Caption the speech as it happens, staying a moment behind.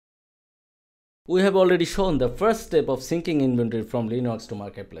We have already shown the first step of syncing inventory from Linnworks to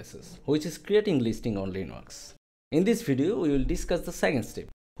marketplaces, which is creating listing on Linnworks. In this video, we will discuss the second step,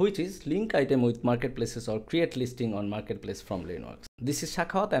 which is link item with marketplaces or create listing on marketplace from Linnworks. This is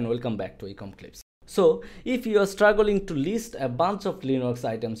Shakhwat and welcome back to Ecomclips. So, if you are struggling to list a bunch of Linnworks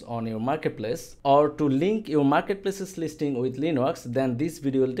items on your marketplace or to link your marketplace's listing with Linnworks, then this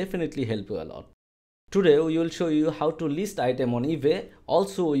video will definitely help you a lot. Today we will show you how to list item on eBay.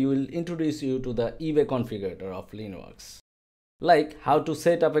 Also we will introduce you to the eBay configurator of Linnworks. Like how to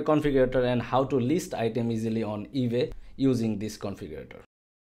set up a configurator and how to list item easily on eBay using this configurator.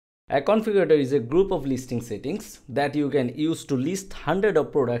 A configurator is a group of listing settings that you can use to list hundreds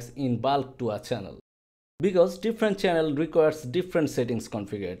of products in bulk to a channel. Because different channel requires different settings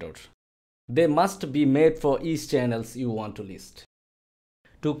configurators. They must be made for each channels you want to list.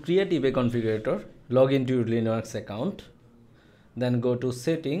 To create eBay configurator, log into your Linnworks account, then go to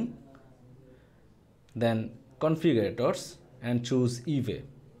setting, then configurators and choose eBay.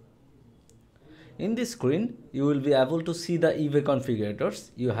 In this screen, you will be able to see the eBay configurators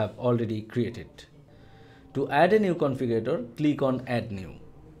you have already created. To add a new configurator, click on add new.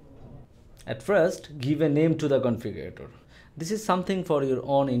 At first, give a name to the configurator. This is something for your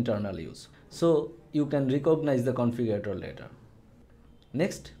own internal use, so you can recognize the configurator later.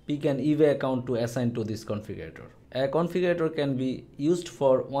 Next, pick an eBay account to assign to this configurator. A configurator can be used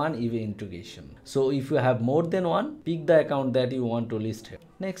for one eBay integration. So if you have more than one, pick the account that you want to list here.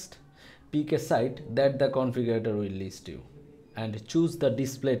 Next, pick a site that the configurator will list you and choose the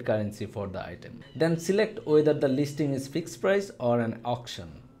displayed currency for the item. Then select whether the listing is fixed price or an auction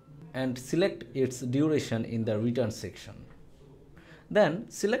and select its duration in the return section. Then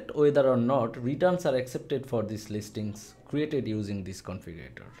select whether or not returns are accepted for these listings created using this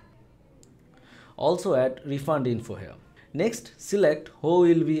configurator. Also add refund info here. Next, select who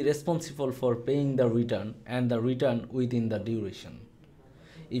will be responsible for paying the return and the return within the duration.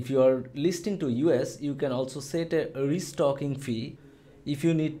 If you are listing to US, you can also set a restocking fee if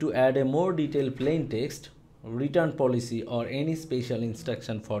you need to add a more detailed plain text, return policy or any special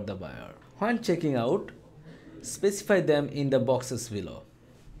instruction for the buyer. When checking out, specify them in the boxes below.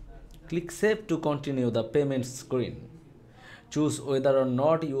 Click Save to continue the payment screen. Choose whether or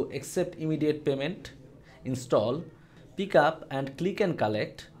not you accept immediate payment, install, pick up and click and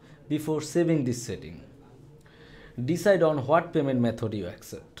collect before saving this setting. Decide on what payment method you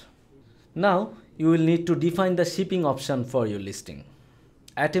accept. Now you will need to define the shipping option for your listing.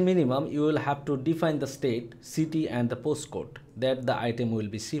 At a minimum, you will have to define the state, city and the postcode that the item will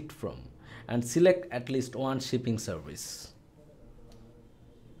be shipped from and select at least one shipping service.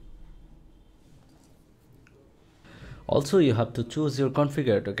 Also, you have to choose your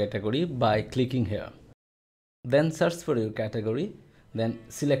configurator category by clicking here. Then search for your category, then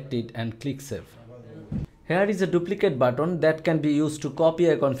select it and click Save. Here is a duplicate button that can be used to copy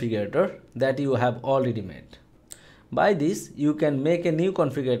a configurator that you have already made. By this, you can make a new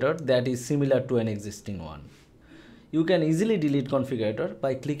configurator that is similar to an existing one. You can easily delete configurator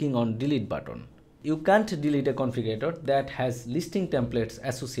by clicking on delete button. You can't delete a configurator that has listing templates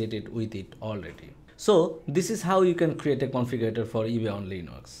associated with it already. So this is how you can create a configurator for eBay on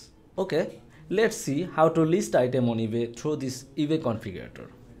Linnworks. Okay, let's see how to list item on eBay through this eBay configurator.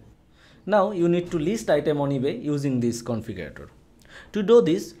 Now you need to list item on eBay using this configurator. To do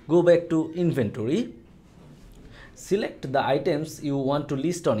this, go back to inventory. Select the items you want to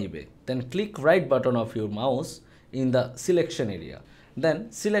list on eBay. Then click right button of your mouse in the selection area.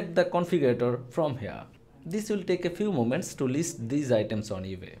 Then select the configurator from here. This will take a few moments to list these items on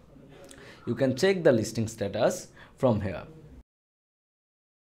eBay. You can check the listing status from here.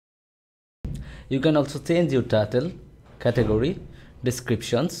 You can also change your title, category,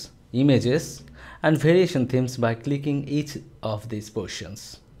 descriptions, images and variation themes by clicking each of these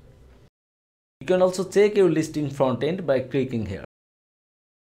portions. You can also check your listing front end by clicking here.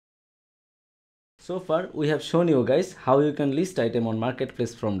 So far, we have shown you guys how you can list item on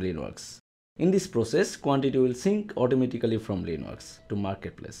marketplace from Linnworks. In this process, quantity will sync automatically from Linnworks to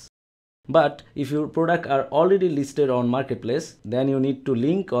marketplace. But if your product are already listed on marketplace, then you need to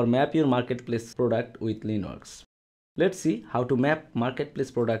link or map your marketplace product with Linnworks. Let's see how to map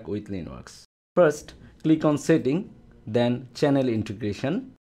marketplace product with Linnworks. First, click on setting, then channel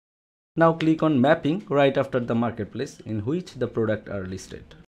integration. Now click on mapping right after the marketplace in which the product are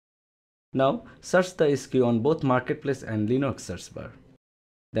listed. Now search the SKU on both marketplace and Linnworks search bar.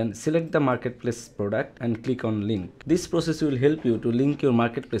 Then select the marketplace product and click on link. This process will help you to link your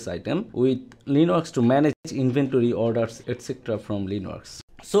marketplace item with Linnworks to manage inventory, orders, etc. from Linnworks.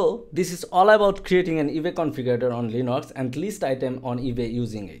 So this is all about creating an eBay configurator on Linux and list item on eBay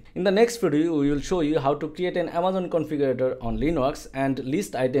using it. In the next video, we will show you how to create an Amazon configurator on Linux and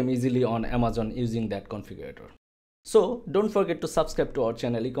list item easily on Amazon using that configurator. So don't forget to subscribe to our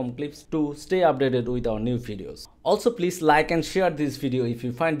channel Ecomclips to stay updated with our new videos. Also please like and share this video if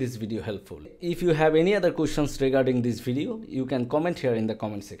you find this video helpful. If you have any other questions regarding this video, you can comment here in the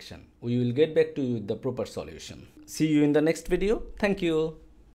comment section. We will get back to you with the proper solution. See you in the next video. Thank you.